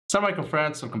Assalamu alaikum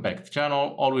friends, welcome back to the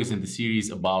channel. Always in the series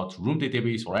about Room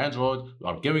database for Android, we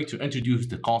are going to introduce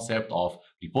the concept of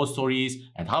repositories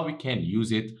and how we can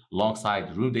use it alongside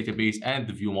the Room database and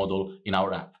the view model in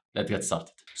our app. Let's get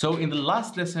started. So in the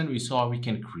last lesson, we saw we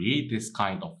can create this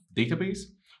kind of database.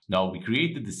 Now we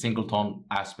created the singleton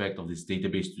aspect of this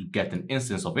database to get an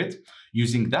instance of it.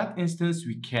 Using that instance,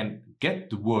 we can get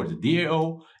the word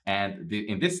DAO, and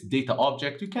in this data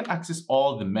object, we can access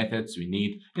all the methods we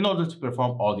need in order to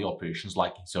perform all the operations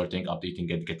like inserting,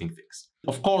 updating, and getting things.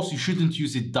 Of course, you shouldn't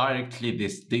use it directly,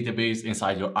 this database,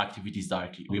 inside your activities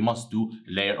directly. We must do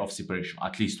a layer of separation,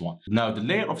 at least one. Now, the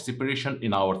layer of separation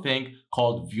in our thing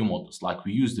called ViewModels, like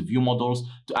we use the ViewModels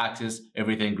to access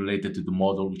everything related to the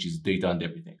model, which is data and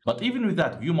everything. But even with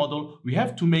that ViewModel, we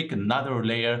have to make another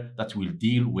layer that will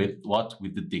deal with what?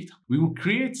 With the data. We will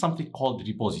create something called the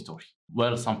repository.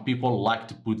 Well, some people like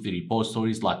to put the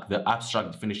repositories, like the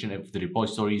abstract definition of the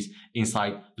repositories,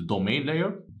 inside the domain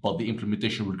layer, but the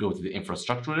implementation will go to the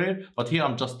infrastructure layer. But here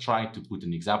I'm just trying to put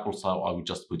an example, so I will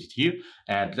just put it here,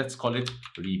 and let's call it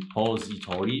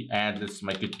repository, and let's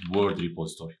make it word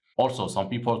repository. Also, some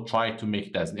people try to make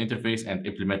it as an interface and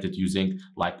implement it using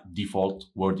like default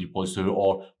word repository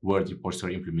or word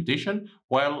repository implementation.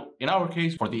 Well, in our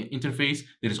case, for the interface,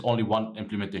 there is only one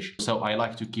implementation. So I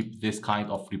like to keep this kind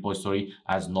of repository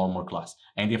as normal class.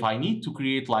 And if I need to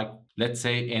create, like, let's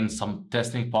say in some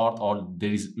testing part, or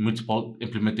there is multiple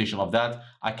implementation of that,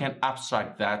 I can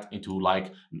abstract that into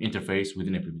like an interface with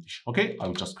an implementation. Okay, I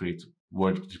will just create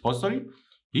word repository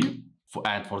here.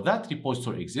 And for that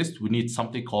repository exists, we need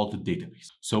something called the database.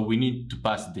 So we need to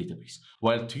pass the database.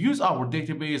 Well, to use our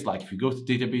database, like if you go to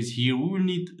database here, we will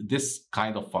need this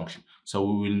kind of function. So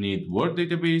we will need word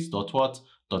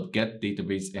database.what.get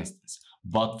database instance.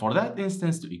 But for that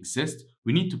instance to exist,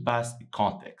 we need to pass a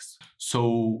context.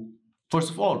 So first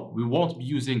of all, we won't be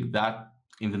using that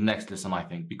in the next lesson, I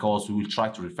think, because we will try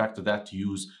to refactor that to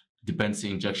use dependency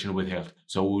injection with health.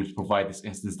 So we will provide this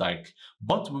instance directly,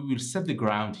 but we will set the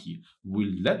ground here.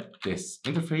 We'll let this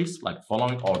interface like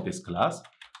following, or this class,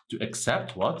 to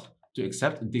accept what? To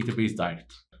accept a database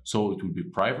directly. So it will be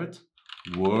private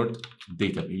word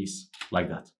database like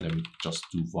that. Let me just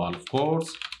do val, of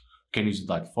course. We can use it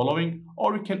like following,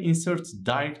 or we can insert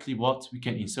directly what? We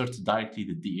can insert directly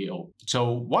the DAO.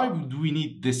 So why do we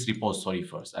need this repository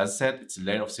first? As I said, it's a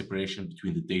layer of separation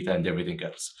between the data and everything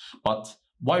else. But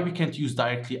why we can't use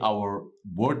directly our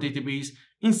word database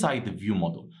inside the view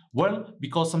model? Well,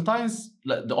 because sometimes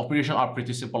the operations are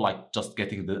pretty simple, like just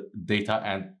getting the data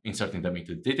and inserting them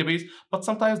into the database, but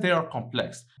sometimes they are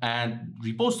complex. And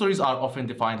repositories are often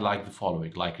defined like the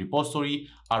following, like repository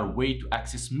are a way to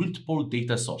access multiple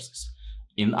data sources.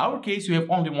 In our case, you have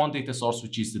only one data source,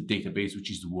 which is the database,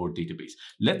 which is the word database.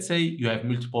 Let's say you have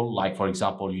multiple, like for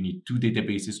example, you need two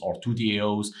databases or two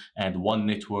DAOs and one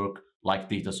network like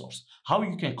data source. How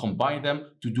you can combine them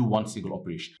to do one single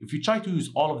operation. If you try to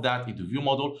use all of that into view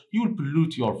model, you will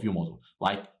pollute your view model.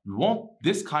 Like we want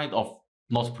this kind of,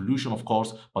 not pollution of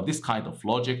course, but this kind of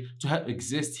logic to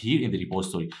exist here in the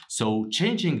repository. So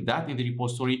changing that in the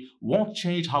repository won't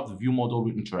change how the view model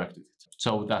will interact with it.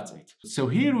 So that's it. So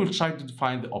here we'll try to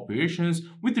define the operations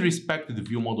with respect to the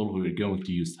view model. We're going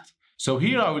to use that. So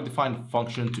here I will define a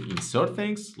function to insert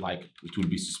things, like it will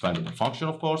be suspended a function,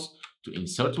 of course, to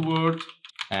insert a word,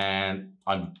 and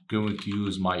I'm going to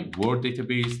use my word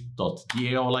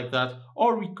database.dao like that,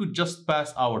 or we could just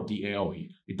pass our DAO here.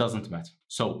 It doesn't matter.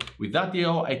 So with that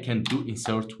DAO, I can do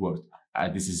insert word.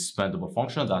 This is a suspendable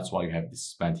function. That's why you have this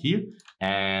suspend here.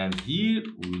 And here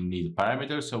we need a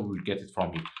parameter, so we'll get it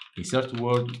from here. Insert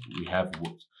word, we have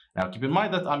word. Now keep in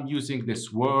mind that I'm using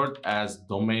this word as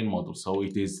domain model. So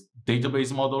it is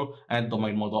database model and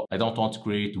domain model. I don't want to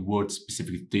create word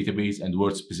specific database and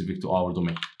word specific to our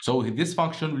domain. So this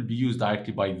function will be used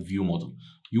directly by the view model.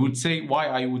 You would say why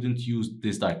I wouldn't use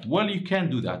this directly. Well, you can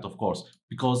do that, of course,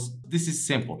 because this is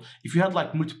simple. If you had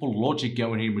like multiple logic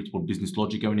going here, multiple business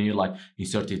logic going here, like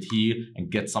insert it here and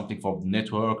get something from the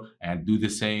network and do the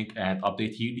sync and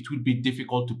update here, it will be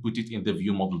difficult to put it in the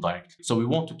view model directly. So we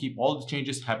want to keep all the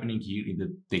changes happening here in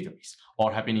the database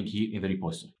or happening here in the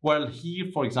repository. Well, here,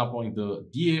 for example, in the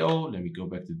DAO, let me go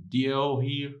back to the DAO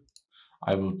here.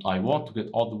 I want to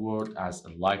get all the word as a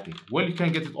live data. Well, you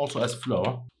can get it also as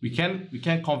flow. We can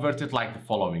convert it like the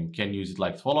following. We can use it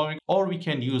like the following, or we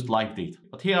can use live data.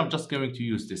 But here I'm just going to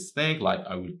use this thing, like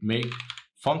I will make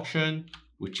function,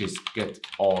 which is get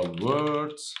all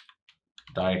words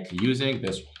directly using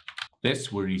this one.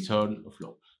 This will return a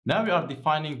flow. Now we are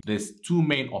defining these two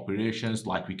main operations.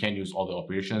 Like we can use all the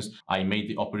operations. I made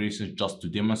the operations just to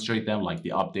demonstrate them, like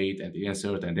the update and the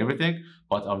insert and everything,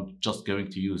 but I'm just going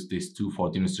to use these two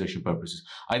for demonstration purposes.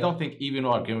 I don't think even we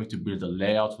are going to build a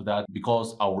layout for that,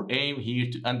 because our aim here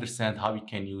to understand how we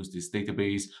can use this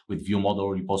database with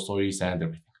ViewModel, repositories and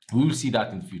everything. We will see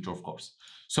that in the future, of course.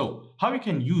 So how we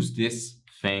can use these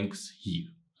things here.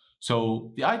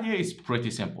 So the idea is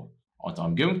pretty simple. What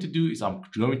I'm going to do is I'm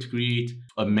going to create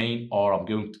a main, or I'm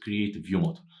going to create a view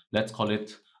model. Let's call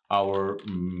it our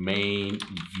main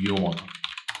view model,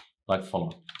 like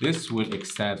following. This will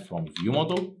extend from view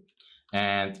model,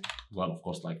 and well, of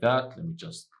course, like that. Let me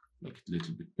just make it a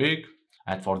little bit big.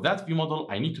 And for that view model,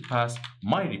 I need to pass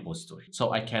my repository.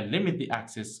 So I can limit the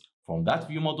access from that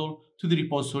view model to the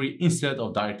repository instead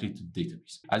of directly to the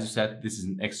database. As you said, this is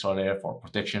an extra layer for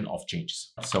protection of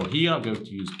changes. So here I'm going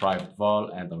to use private val,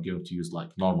 and I'm going to use like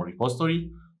normal repository,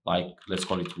 like let's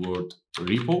call it word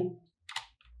repo,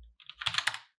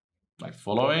 like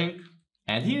following.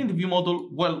 And here in the view model,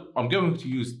 well, I'm going to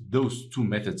use those two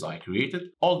methods I created.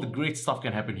 All the great stuff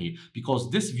can happen here because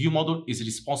this view model is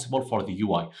responsible for the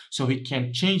UI. So it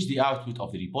can change the output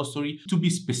of the repository to be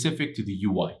specific to the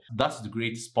UI. That's the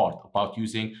greatest part about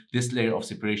using this layer of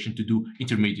separation to do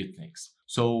intermediate things.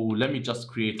 So let me just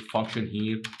create a function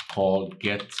here called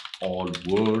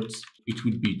getAllWords. It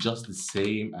will be just the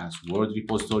same as word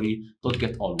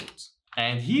repository.getAllWords.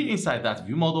 And here inside that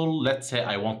view model, let's say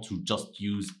I want to just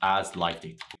use as live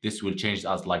data. This will change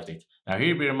as live data. Now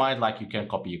here, bear in mind, like you can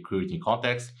copy a coroutine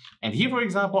context. And here, for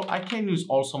example, I can use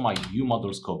also my view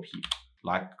model scope here,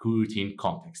 like coroutine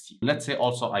context here. Let's say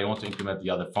also I want to implement the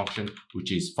other function,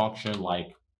 which is function like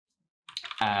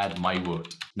add my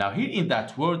word. Now here in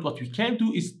that word, what we can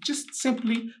do is just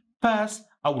simply pass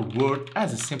our word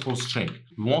as a simple string.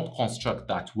 We won't construct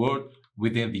that word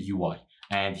within the UI.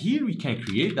 And here we can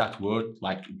create that word,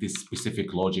 like this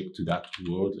specific logic to that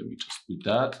word. Let me just put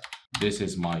that. This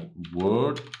is my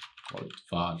word, call it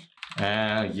val.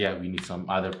 And yeah, we need some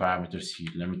other parameters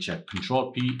here. Let me check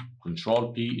Control P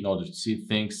in order to see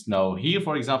things. Now here,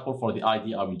 for example, for the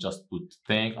ID, I will just put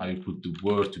thing. I will put the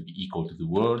word to be equal to the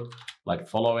word, like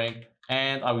following.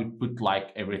 And I will put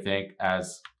like everything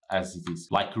as it is.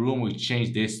 Like room, we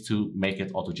change this to make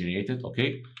it auto-generated,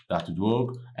 okay? That would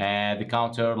work. And the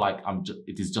counter, like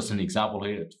it is just an example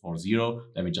here for 0.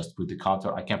 Let me just put the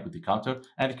counter. I can put the counter,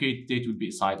 and the create date will be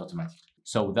assigned automatically.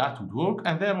 So that would work.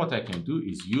 And then what I can do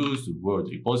is use the word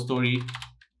repository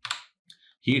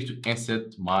here to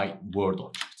insert my word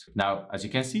object. Now, as you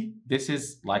can see, this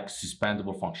is like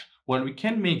suspendable function. Well, we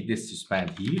can make this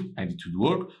suspend here and it would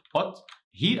work, but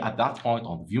here at that point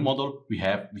on the view model, we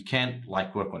can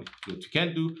like work on it. What we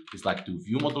can do is like do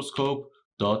view model scope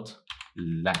dot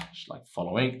launch, like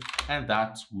following, and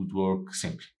that would work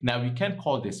simply. Now we can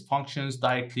call these functions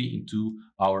directly into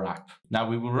our app. Now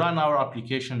we will run our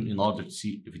application in order to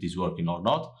see if it is working or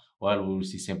not. Well, we will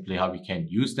see simply how we can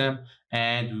use them,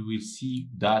 and we will see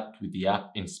that with the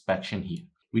app inspection here.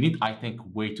 We need, I think, a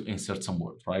way to insert some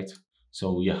words, right?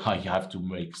 So yeah, I have to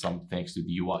make some things to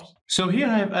the UI. So here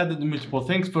I have added multiple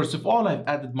things. First of all, I've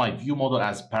added my view model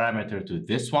as parameter to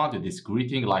this one, to this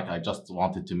greeting. Like I just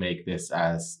wanted to make this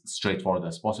as straightforward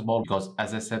as possible because,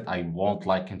 as I said, I won't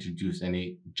like introduce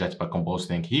any Jetpack Compose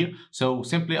thing here. So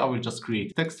simply I will just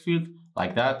create text field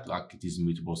like that, like it is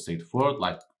mutable state of word,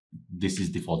 like this is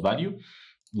default value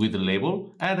with a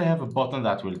label. And I have a button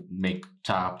that will make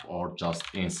tap or just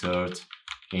insert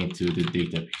into the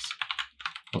database.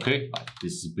 Okay, like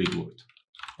this is a big word,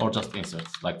 or just insert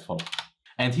like follow.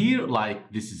 And here,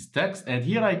 like this is text, and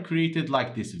here I created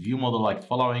like this view model like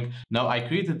following. Now I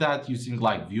created that using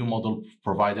like view model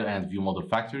provider and view model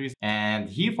factories. And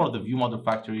here for the view model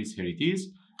factories, here it is.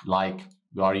 Like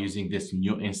we are using this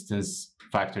new instance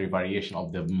factory variation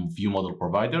of the view model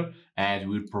provider, and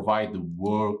we'll provide the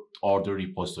word order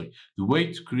repository. The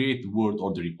way to create the word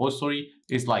order repository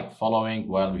is like following.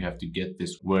 Well, we have to get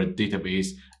this word database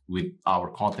with our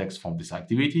context from this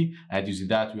activity, and using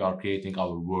that we are creating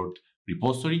our word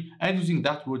repository, and using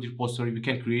that word repository we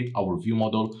can create our view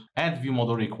model, and view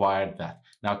model required that.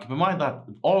 Now keep in mind that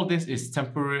all this is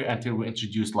temporary until we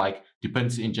introduce like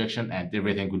dependency injection, and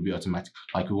everything will be automatic.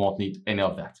 Like we won't need any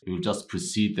of that. We will just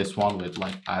proceed this one with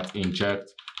like add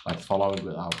inject, like following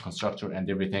with our constructor, and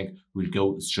everything will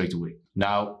go straight away.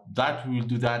 Now that we will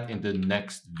do that in the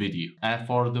next video. And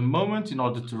for the moment, in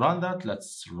order to run that,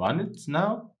 let's run it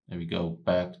now. Let me go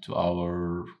back to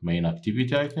our main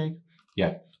activity, I think.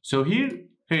 Yeah. So here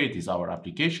it is our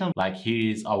application. Like here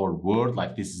is our word,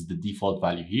 like this is the default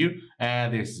value here.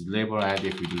 And this is label. And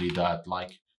if we delete that,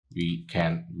 like we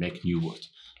can make new words.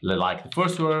 Like the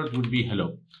first word would be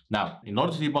hello. Now, in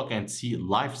order to debug and see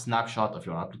live snapshot of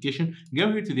your application,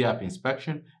 go here to the app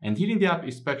inspection, and here in the app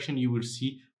inspection, you will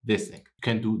see this thing. You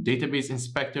can do database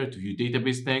inspector to view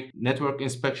database thing, network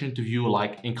inspection to view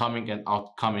like incoming and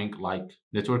outgoing like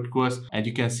network requests, and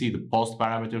you can see the post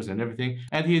parameters and everything.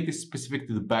 And here this is specific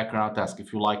to the background task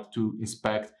if you like to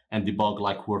inspect and debug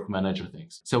like work manager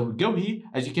things. So go here,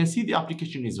 as you can see the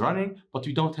application is running, but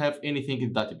we don't have anything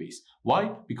in the database.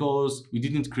 Why? Because we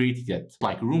didn't create it yet.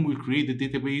 Like Room will create the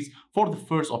database for the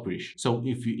first operation. So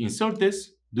if you insert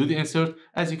this, do the insert,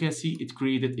 as you can see, it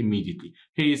created immediately.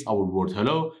 Here is our word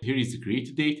hello, here is the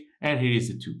created date, and here is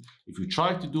the to. If you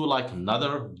try to do like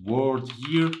another word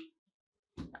here,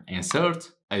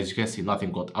 insert, as you can see,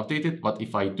 nothing got updated. But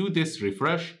if I do this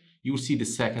refresh, you will see the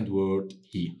second word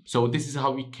here. So this is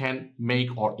how we can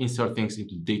make or insert things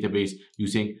into the database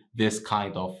using this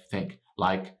kind of thing.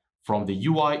 Like from the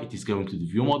UI, it is going to the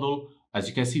view model. As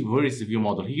you can see, where is the view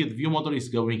model? Here, the view model is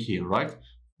going here, right?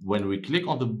 When we click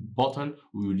on the button,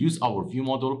 we will use our view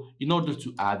model in order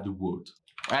to add the word.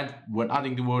 And when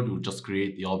adding the word, we'll just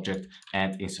create the object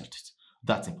and insert it.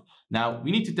 That's simple. Now, we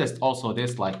need to test also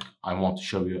this, like I want to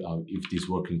show you if this is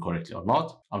working correctly or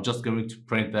not. I'm just going to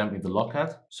print them in the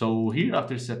logcat. So here,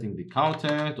 after setting the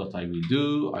content, what I will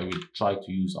do, I will try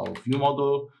to use our view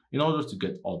model in order to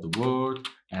get all the word.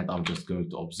 And I'm just going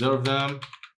to observe them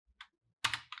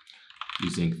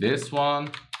using this one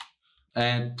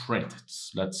and print it.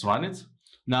 Let's run it.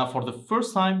 Now for the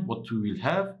first time, what we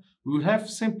will have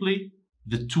simply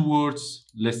the two words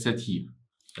listed here.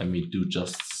 Let me do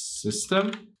just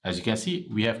system. As you can see,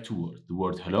 we have two words, the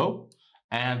word hello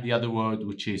and the other word,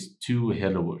 which is to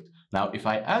hello word. Now, if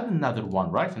I add another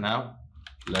one right now,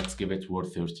 let's give it word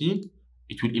 13,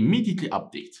 it will immediately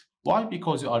update. Why?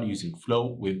 Because you are using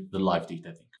Flow with the live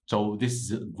data thing. So this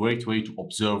is a great way to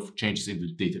observe changes in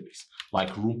the database.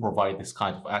 Like Room provide this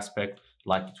kind of aspect,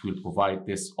 like it will provide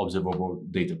this observable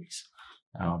database.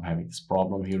 Now I'm having this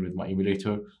problem here with my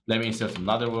emulator. Let me insert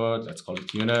another word. Let's call it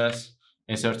Younes.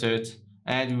 Insert it,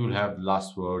 and we will have the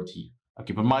last word here.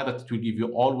 Keep in mind that it will give you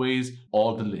always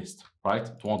all the list, right?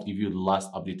 It won't give you the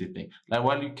last updated thing. Now,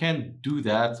 while you can do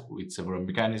that with several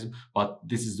mechanisms, but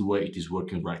this is the way it is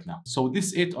working right now. So this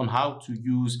is it on how to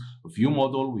use a view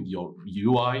model with your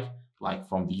UI. Like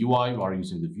from the UI, you are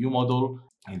using the view model.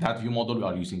 In that view model, we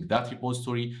are using that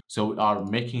repository. So we are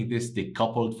making this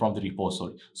decoupled from the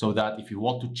repository so that if you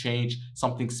want to change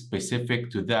something specific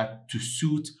to that to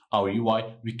suit our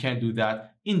UI, we can do that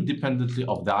independently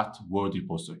of that word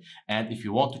repository. And if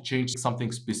you want to change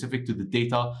something specific to the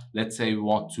data, let's say we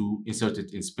want to insert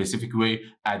it in a specific way,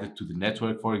 add it to the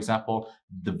network, for example,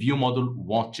 the view model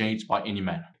won't change by any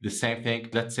manner. The same thing,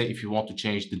 let's say if you want to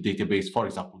change the database, for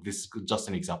example, this is just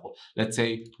an example. Let's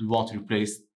say we want to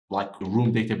replace like a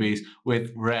Room database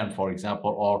with RAM, for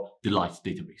example, or the Lite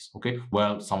database, okay?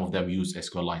 Well, some of them use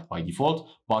SQLite by default,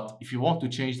 but if you want to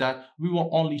change that, we will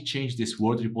only change this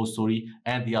word repository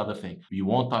and the other thing. We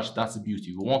won't touch, that's the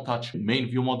beauty, we won't touch main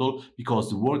view model because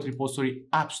the word repository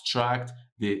abstract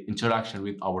the interaction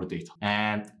with our data.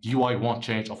 And the UI won't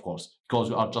change, of course, because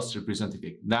we are just representing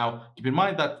it. Now, keep in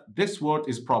mind that this word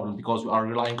is a problem because we are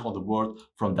relying on the word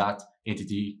from that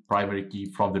entity primary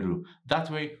key from the room.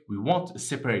 That way, we want a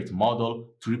separate model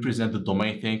to represent the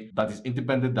domain thing that is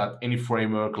independent than any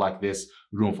framework like this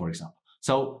Room, for example.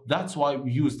 So that's why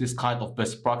we use this kind of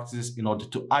best practices in order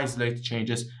to isolate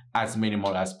changes as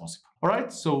minimal as possible. All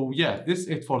right, so yeah, this is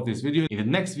it for this video. In the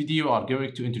next video, we are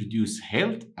going to introduce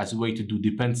health as a way to do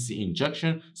dependency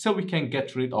injection so we can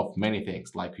get rid of many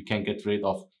things. Like we can get rid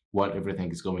of while everything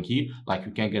is going here, like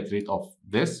we can get rid of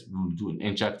this, we'll do an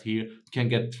inject here. We can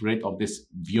get rid of this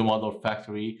view model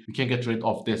factory. We can get rid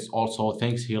of this also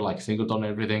things here like singleton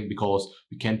and everything because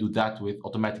we can do that with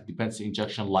automatic dependency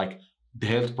injection like the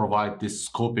health provide this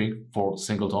scoping for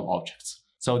singleton objects.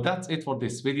 So that's it for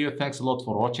this video. Thanks a lot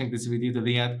for watching this video to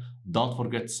the end. Don't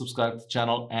forget to subscribe to the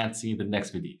channel and see you in the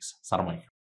next videos. Salam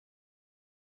alaikum.